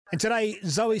And today,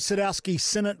 Zoe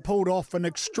Sadowski-Synnott pulled off an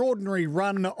extraordinary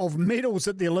run of medals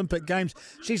at the Olympic Games.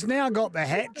 She's now got the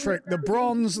hat trick, the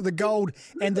bronze, the gold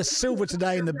and the silver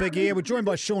today in the big air. We're joined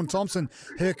by Shaun Thompson,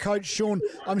 her coach. Shaun,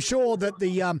 I'm sure that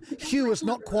the hue is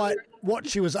not quite what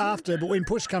she was after, but when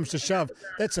push comes to shove,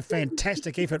 that's a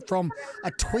fantastic effort from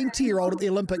a 20-year-old at the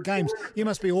Olympic Games. You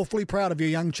must be awfully proud of your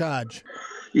young charge.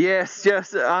 Yes,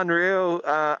 just unreal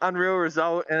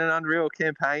result and an unreal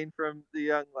campaign from the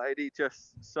young lady.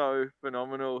 Just so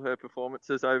phenomenal, her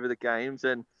performances over the games,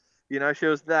 and she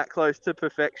was that close to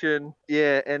perfection.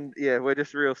 We're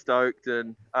just real stoked,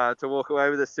 and to walk away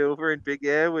with a silver in big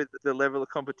air with the level of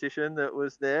competition that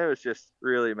was there was just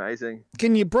really amazing.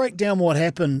 Can you break down what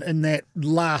happened in that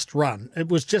last run? It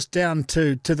was just down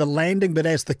to the landing, but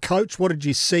as the coach, what did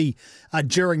you see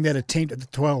during that attempt at the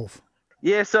 12?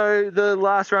 Yeah, so the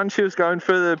last run she was going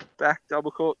for the back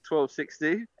double cork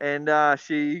 1260, and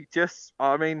she just,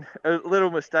 a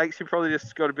little mistake. She probably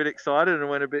just got a bit excited and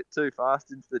went a bit too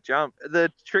fast into the jump.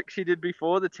 The trick she did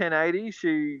before, the 1080,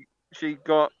 she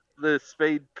got the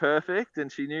speed perfect,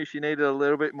 and she knew she needed a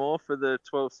little bit more for the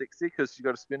 1260 because she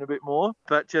got to spin a bit more,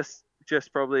 but just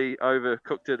probably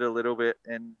overcooked it a little bit,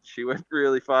 and she went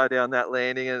really far down that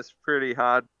landing, and it's pretty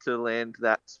hard to land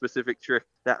that specific trick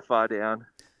that far down.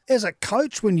 As a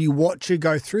coach, when you watch her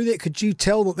go through that, could you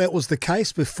tell that that was the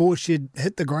case before she'd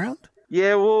hit the ground?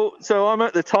 Yeah, well, so I'm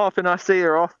at the top and I see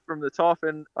her off from the top,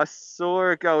 and I saw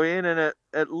her go in, and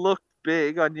it looked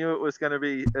big. I knew it was going to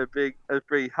be it'd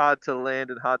be hard to land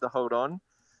and hard to hold on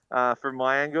from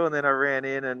my angle, and then I ran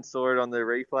in and saw it on the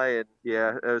replay, and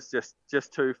yeah, it was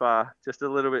just too far, just a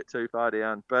little bit too far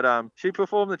down. But she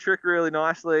performed the trick really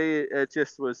nicely. It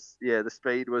just was, the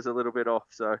speed was a little bit off,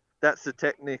 so that's the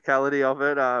technicality of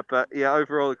it. But yeah,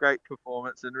 overall a great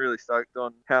performance, and really stoked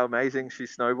on how amazing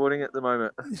she's snowboarding at the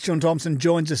moment. Shaun Thompson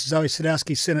joins us, Zoe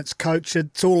Sadowski-Synnott's coach.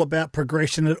 It's all about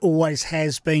progression. It always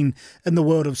has been in the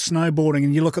world of snowboarding,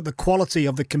 and you look at the quality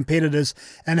of the competitors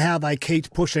and how they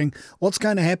keep pushing. What's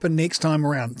going to happen next time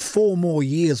around? 4 more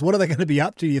years. What are they going to be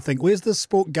up to, you think? Where's this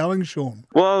sport going, Shaun?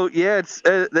 Well, yeah,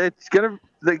 they're going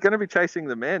to be chasing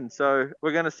the men. So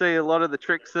we're going to see a lot of the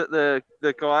tricks that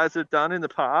the guys have done in the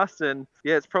past. And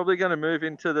yeah, it's probably going to move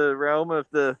into the realm of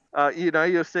the,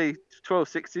 you'll see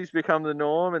 1260s become the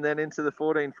norm, and then into the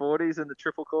 1440s and the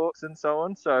triple corks and so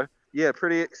on. So yeah,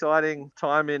 pretty exciting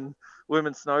time in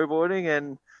women's snowboarding,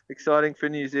 and exciting for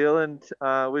New Zealand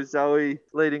with Zoe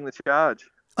leading the charge.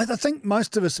 I think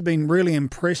most of us have been really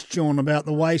impressed, Shaun, about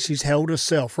the way she's held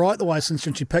herself, right the way since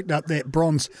she picked up that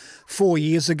bronze 4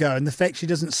 years ago, and the fact she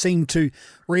doesn't seem to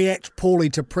react poorly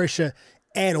to pressure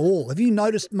at all. Have you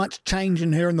noticed much change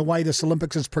in her in the way this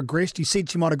Olympics has progressed? You said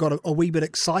she might have got a wee bit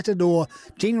excited, or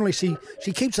generally she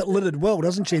keeps it lidded well,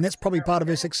 doesn't she? And that's probably part of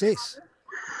her success.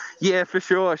 Yeah, for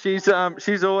sure. She's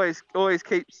always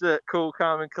keeps it cool,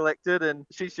 calm, and collected, and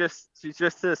she's just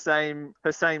her same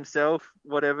self,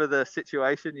 whatever the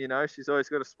situation. She's always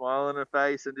got a smile on her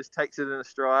face and just takes it in a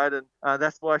stride, and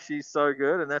that's why she's so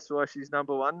good, and that's why she's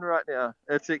number one right now.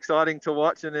 It's exciting to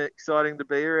watch and exciting to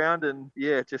be around, and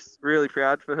yeah, just really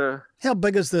proud for her. How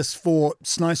big is this for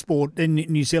snow sport in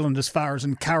New Zealand as far as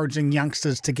encouraging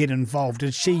youngsters to get involved?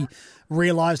 Has she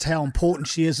realised how important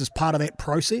she is as part of that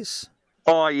process?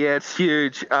 Oh yeah, it's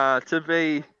huge. To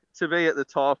be at the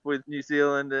top with New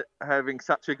Zealand having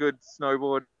such a good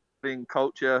snowboarding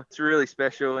culture, it's really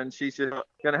special. And she's just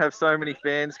going to have so many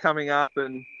fans coming up,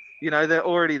 and they're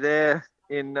already there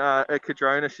at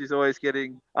Cardrona. She's always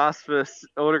getting asked for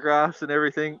autographs and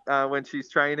everything when she's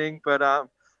training. But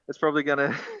it's probably going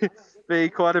to be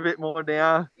quite a bit more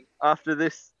now after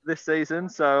this season.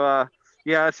 So.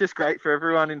 Yeah, it's just great for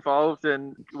everyone involved,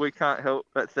 and we can't help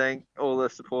but thank all the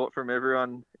support from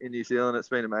everyone in New Zealand. It's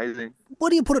been amazing.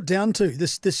 What do you put it down to,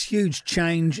 this huge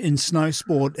change in snow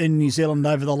sport in New Zealand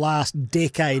over the last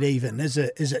decade even? Is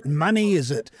it money? Is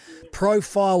it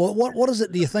profile? What is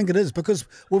it do you think it is? Because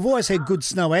we've always had good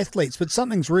snow athletes, but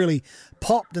something's really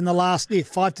popped in the last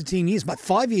 5 to 10 years, but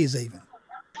 5 years even.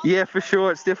 Yeah, for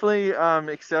sure. It's definitely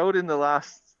excelled in the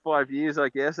last 5 years, I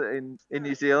guess, in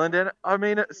New Zealand. And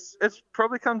it's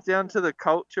probably comes down to the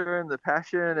culture and the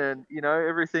passion, and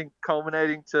everything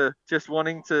culminating to just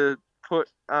wanting to put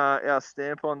our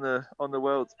stamp on the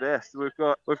world's best. We've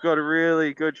got a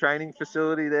really good training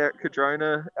facility there at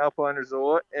Cardrona Alpine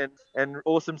Resort, and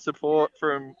awesome support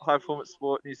from High Performance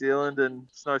Sport New Zealand and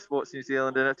Snow Sports New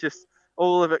Zealand, and it just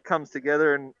all of it comes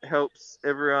together and helps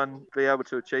everyone be able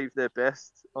to achieve their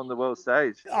best on the world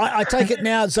stage. I take it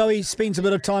now Zoe spends a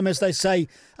bit of time, as they say,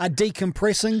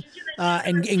 decompressing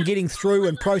and getting through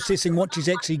and processing what she's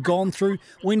actually gone through.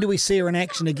 When do we see her in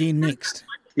action again next?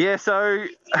 Yeah, so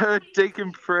her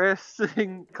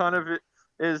decompressing kind of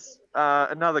is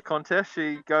another contest.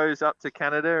 She goes up to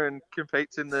Canada and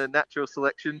competes in the natural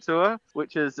selection tour,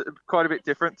 which is quite a bit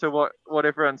different to what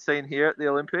everyone's seen here at the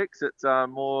Olympics. It's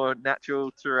more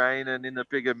natural terrain and in a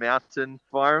bigger mountain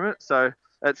environment. So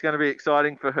it's going to be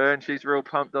exciting for her, and she's real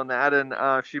pumped on that. And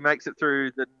if she makes it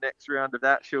through the next round of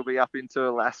that, she'll be up into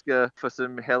Alaska for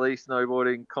some heli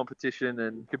snowboarding competition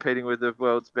and competing with the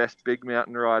world's best big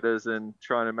mountain riders and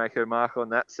trying to make her mark on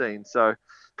that scene. So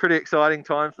pretty exciting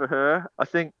time for her. I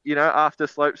think, after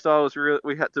slopestyle,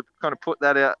 we had to kind of put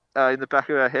that out in the back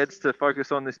of our heads to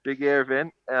focus on this big air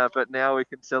event. But now we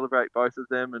can celebrate both of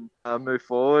them and move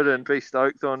forward and be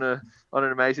stoked on an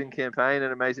amazing campaign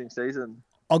and amazing season.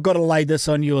 I've got to lay this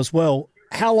on you as well.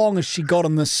 How long has she got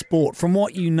in this sport? From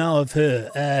what you know of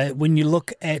her, when you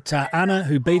look at Anna,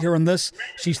 who beat her in this,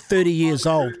 she's 30 years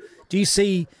old. Do you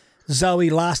see Zoe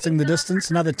lasting the distance,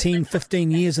 another 10,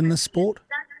 15 years in this sport?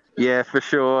 Yeah, for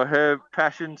sure. Her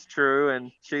passion's true,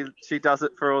 and she does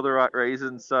it for all the right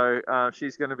reasons. So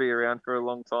she's going to be around for a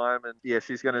long time, and yeah,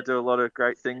 she's going to do a lot of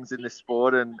great things in this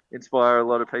sport and inspire a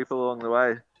lot of people along the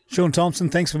way. Shaun Thompson,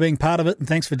 thanks for being part of it, and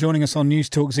thanks for joining us on News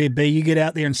Talk ZB. You get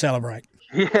out there and celebrate.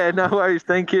 Yeah, no worries.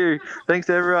 Thank you. Thanks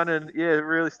to everyone, and yeah,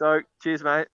 really stoked. Cheers, mate.